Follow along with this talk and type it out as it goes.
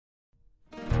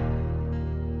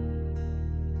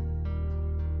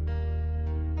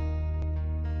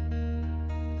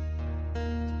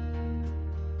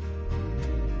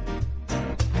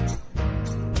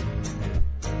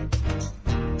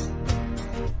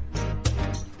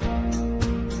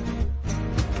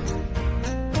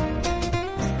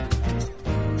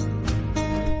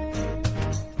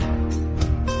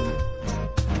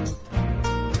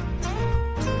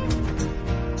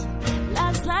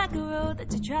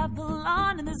travel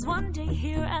on, and there's one day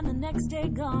here and the next day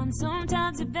gone.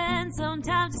 Sometimes you bend,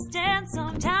 sometimes you stand,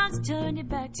 sometimes you turn your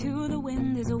back to the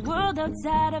wind. There's a world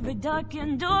outside every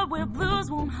darkened door where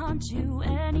blues won't haunt you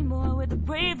anymore, where the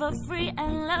brave are free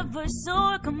and lovers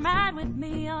soar. Come ride with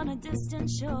me on a distant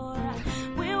shore.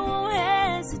 We won't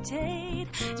hesitate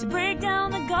to break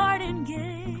down the garden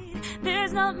gate.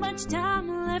 There's not much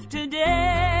time left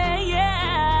today,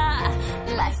 yeah.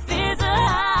 Life is a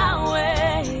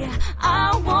highway,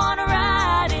 I wanna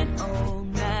ride it all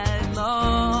night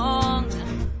long.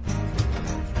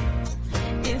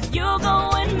 If you're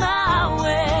going my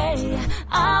way,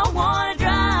 I wanna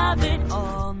drive it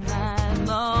all night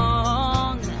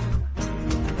long.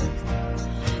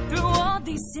 Through all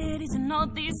these cities and all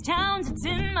these towns, it's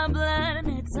in my blood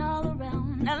and it's all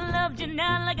around. I loved you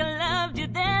now like I loved you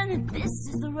then. This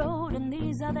is the road and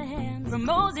these are the hands. From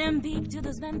Mozambique to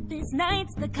those Memphis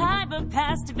nights, the Khyber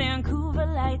Pass to Vancouver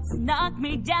lights. Knock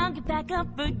me down, get back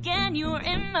up again. You're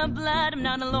in my blood, I'm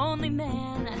not a lonely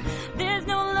man. There's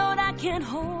no load I can't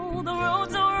hold, the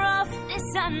roads are rough,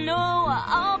 this I know.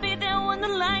 I'll be there when the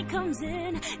light comes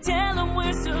in. Tell them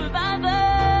we're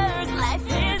survivors. Life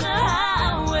is a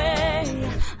highway,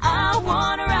 I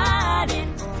wanna ride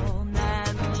it all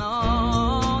night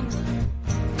long.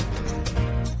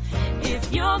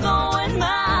 If you're going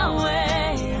my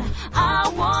way, I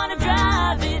wanna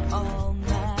drive it all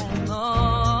night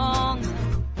long.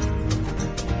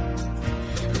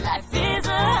 Life is a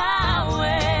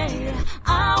highway,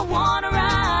 I wanna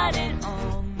ride it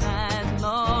all night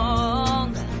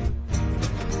long.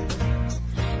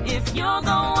 If you're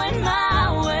going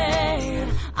my way,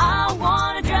 I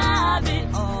wanna drive it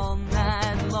all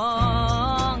night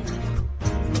long.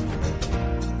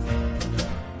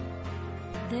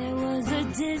 There was a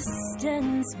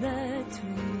distance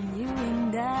between you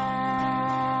and a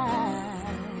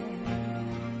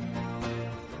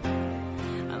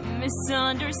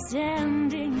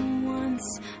misunderstanding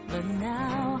once, but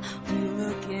now we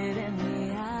look it in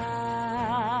the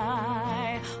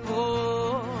eye.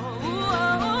 Oh,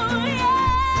 oh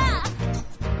yeah.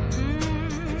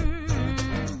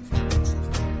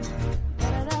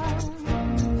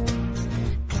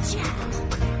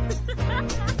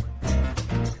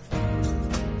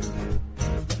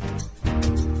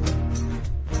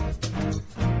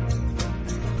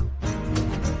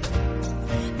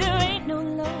 There ain't no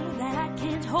load that I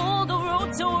can't hold, the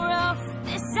road so rough,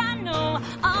 this I know.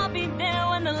 I'll be there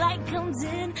when the light comes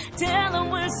in. Tell them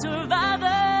we're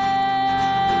survivors.